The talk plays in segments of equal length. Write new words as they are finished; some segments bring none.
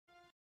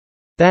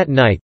That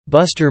night,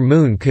 Buster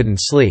Moon couldn't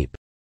sleep.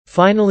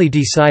 Finally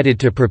decided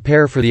to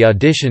prepare for the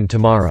audition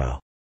tomorrow.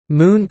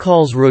 Moon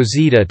calls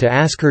Rosita to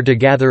ask her to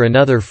gather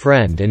another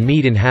friend and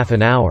meet in half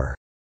an hour.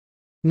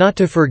 Not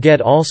to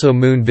forget, also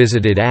Moon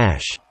visited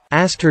Ash.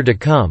 Asked her to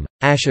come.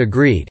 Ash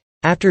agreed.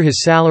 After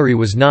his salary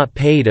was not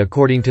paid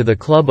according to the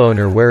club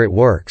owner where it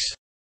works.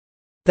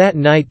 That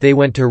night they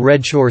went to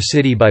Red Shore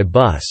City by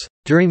bus.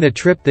 During the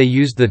trip they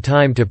used the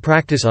time to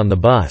practice on the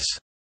bus.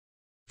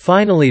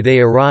 Finally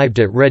they arrived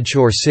at Red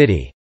Shore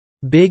City.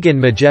 Big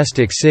and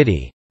majestic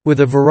city.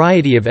 With a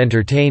variety of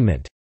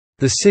entertainment.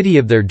 The city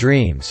of their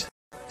dreams.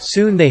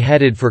 Soon they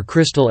headed for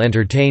Crystal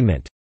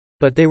Entertainment.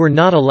 But they were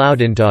not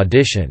allowed in to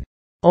audition.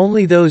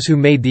 Only those who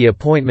made the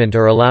appointment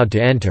are allowed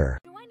to enter.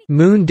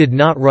 Moon did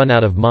not run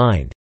out of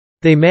mind.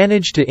 They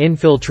managed to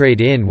infiltrate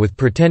in with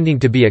pretending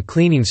to be a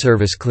cleaning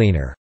service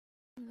cleaner.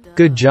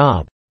 Good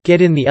job.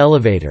 Get in the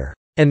elevator.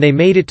 And they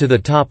made it to the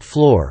top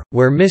floor,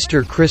 where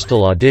Mr.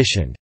 Crystal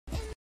auditioned.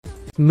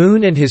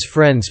 Moon and his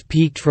friends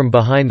peeked from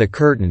behind the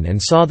curtain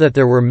and saw that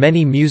there were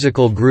many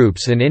musical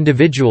groups and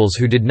individuals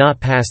who did not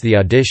pass the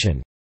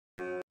audition.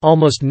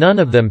 Almost none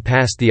of them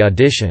passed the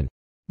audition.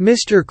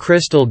 Mr.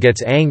 Crystal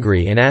gets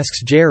angry and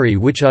asks Jerry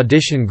which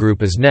audition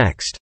group is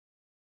next.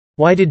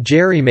 Why did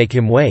Jerry make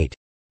him wait?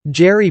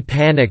 Jerry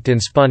panicked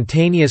and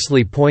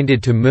spontaneously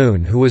pointed to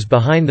Moon, who was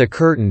behind the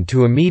curtain,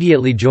 to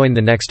immediately join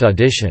the next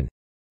audition.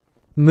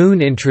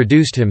 Moon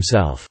introduced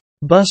himself.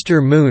 Buster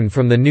Moon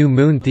from the new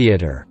Moon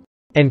Theater.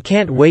 And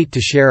can't wait to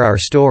share our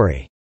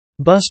story.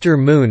 Buster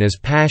Moon is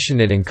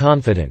passionate and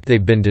confident.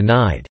 They've been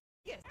denied.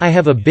 I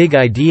have a big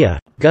idea.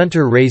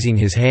 Gunter raising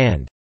his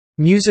hand.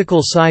 Musical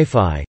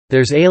sci-fi,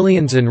 there's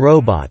aliens and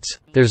robots,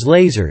 there's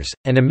lasers,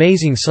 and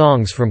amazing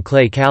songs from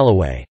Clay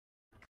Calloway.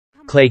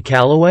 Clay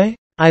Calloway?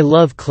 I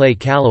love Clay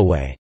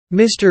Calloway.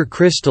 Mr.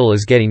 Crystal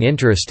is getting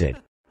interested.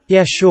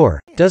 Yeah, sure,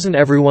 doesn't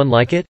everyone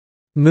like it?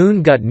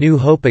 Moon got new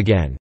hope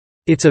again.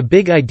 It's a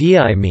big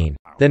idea, I mean.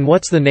 Then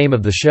what's the name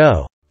of the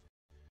show?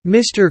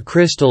 Mr.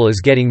 Crystal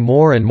is getting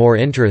more and more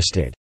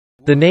interested.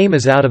 The name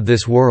is Out of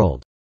This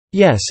World.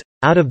 Yes,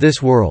 Out of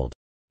This World.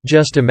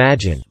 Just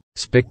imagine.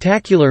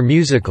 Spectacular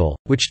musical,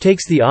 which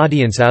takes the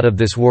audience out of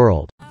this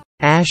world.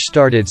 Ash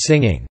started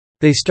singing.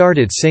 They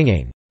started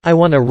singing. I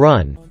want to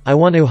run. I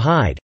want to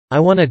hide. I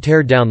want to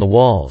tear down the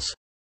walls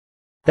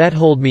that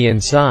hold me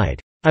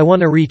inside. I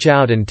want to reach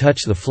out and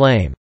touch the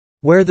flame.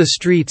 Where the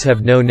streets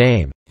have no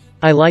name.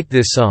 I like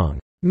this song.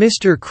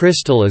 Mr.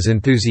 Crystal is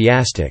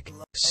enthusiastic.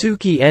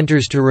 Suki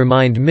enters to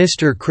remind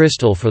Mr.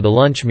 Crystal for the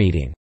lunch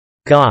meeting.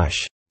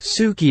 Gosh.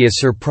 Suki is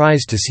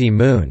surprised to see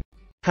Moon.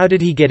 How did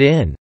he get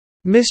in?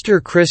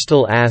 Mr.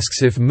 Crystal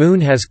asks if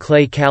Moon has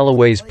Clay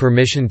Calloway's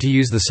permission to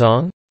use the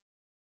song.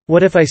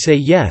 What if I say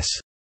yes?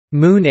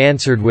 Moon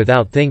answered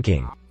without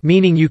thinking.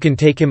 Meaning you can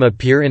take him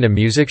appear in a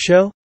music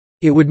show?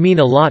 It would mean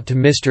a lot to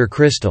Mr.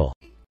 Crystal.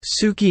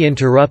 Suki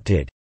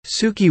interrupted.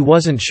 Suki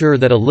wasn't sure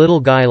that a little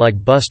guy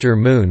like Buster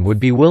Moon would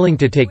be willing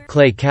to take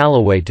Clay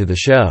Calloway to the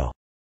show.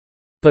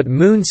 But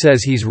Moon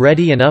says he's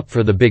ready and up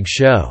for the big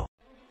show.